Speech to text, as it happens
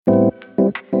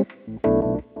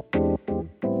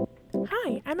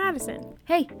I'm Madison.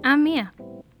 Hey, I'm Mia.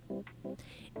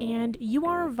 And you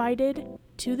are invited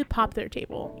to the Pop Their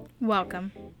Table.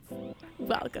 Welcome.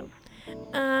 Welcome.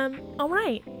 All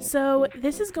right. So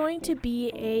this is going to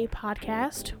be a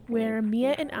podcast where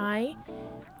Mia and I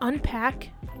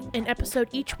unpack an episode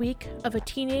each week of a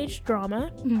teenage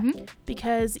drama. Mm-hmm.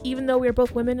 Because even though we're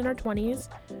both women in our 20s,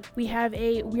 we have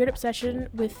a weird obsession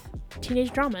with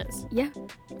teenage dramas. Yeah,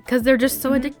 because they're just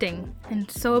so addicting and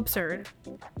so absurd.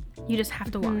 You just have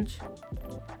to watch.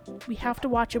 We have to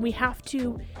watch and we have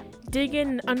to dig in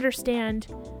and understand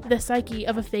the psyche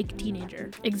of a fake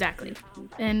teenager. Exactly.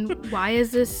 And why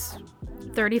is this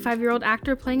 35-year-old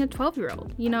actor playing a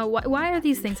 12-year-old? You know, why are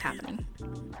these things happening?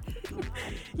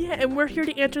 Yeah, and we're here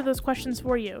to answer those questions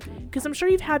for you. Because I'm sure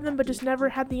you've had them, but just never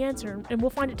had the answer. And we'll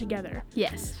find it together.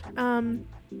 Yes.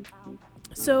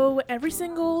 So every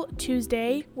single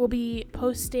Tuesday, we'll be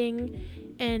posting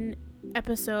an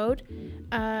episode,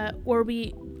 or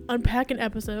we unpack an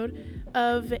episode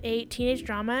of a teenage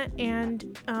drama.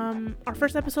 And our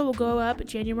first episode will go up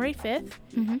January 5th.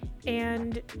 Mm-hmm.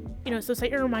 And, so set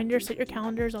your reminders, set your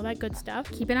calendars, all that good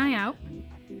stuff. Keep an eye out.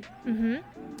 Mm-hmm.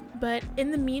 But in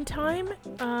the meantime,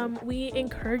 we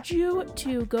encourage you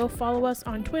to go follow us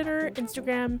on Twitter,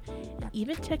 Instagram, and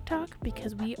even TikTok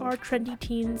because we are trendy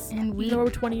teens. And we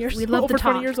over 20 years we love over the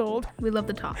talk. 20 years old. We love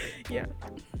the talk. Yeah.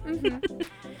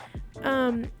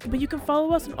 Mm-hmm. But you can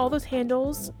follow us on all those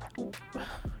handles.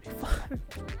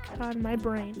 God, my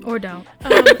brain. Or don't.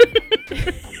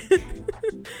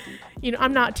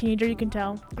 I'm not a teenager, you can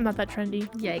tell. I'm not that trendy.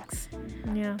 Yikes.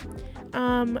 Yeah.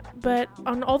 But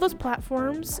on all those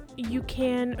platforms, you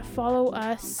can follow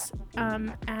us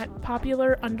at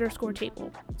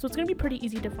popular_table. So it's going to be pretty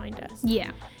easy to find us.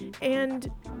 Yeah. And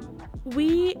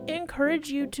we encourage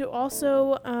you to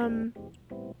also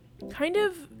kind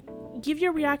of give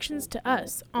your reactions to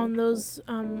us on those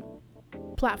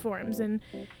platforms and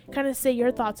kind of say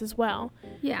your thoughts as well.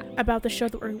 Yeah. About the show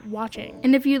that we're watching.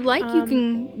 And if you'd like, you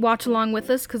can watch along with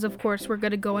us because, of course, we're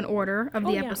going to go in order of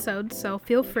the episodes. So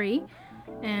feel free.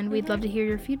 And we'd love to hear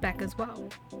your feedback as well.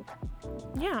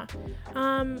 Yeah.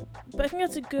 But I think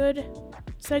that's a good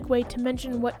segue to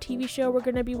mention what TV show we're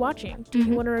going to be watching. Do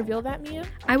you want to reveal that, Mia?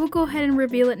 I will go ahead and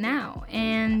reveal it now.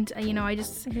 And,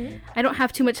 I don't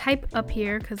have too much hype up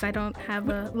here because I don't have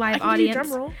a live audience. Give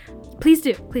you a drum roll. Please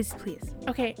do. Please.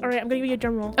 Okay. All right. I'm going to give you a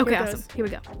drum roll. Okay, awesome. Here we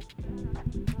go.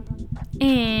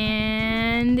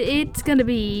 And it's going to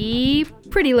be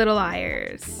Pretty Little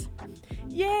Liars.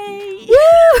 Yay! Woo!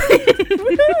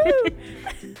 Woohoo!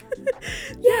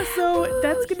 Yeah, so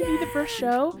that's going to be the first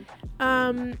show.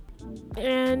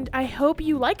 And I hope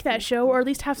you like that show, or at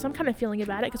least have some kind of feeling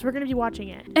about it, because we're going to be watching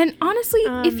it. And honestly,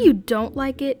 if you don't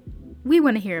like it, we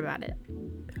want to hear about it.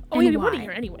 Oh, yeah, we want to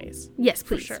hear anyways. Yes,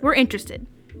 please. Sure. We're interested.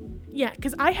 Yeah,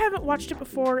 because I haven't watched it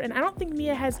before, and I don't think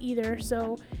Mia has either,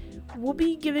 so we'll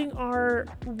be giving our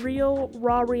real,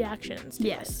 raw reactions.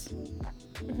 Yes.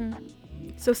 Mm-hmm.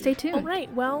 So stay tuned. All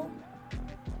right, well,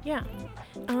 yeah.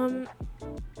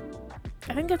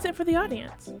 I think that's it for the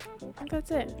audience. I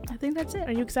think that's it.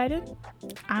 Are you excited?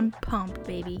 I'm pumped,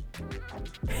 baby.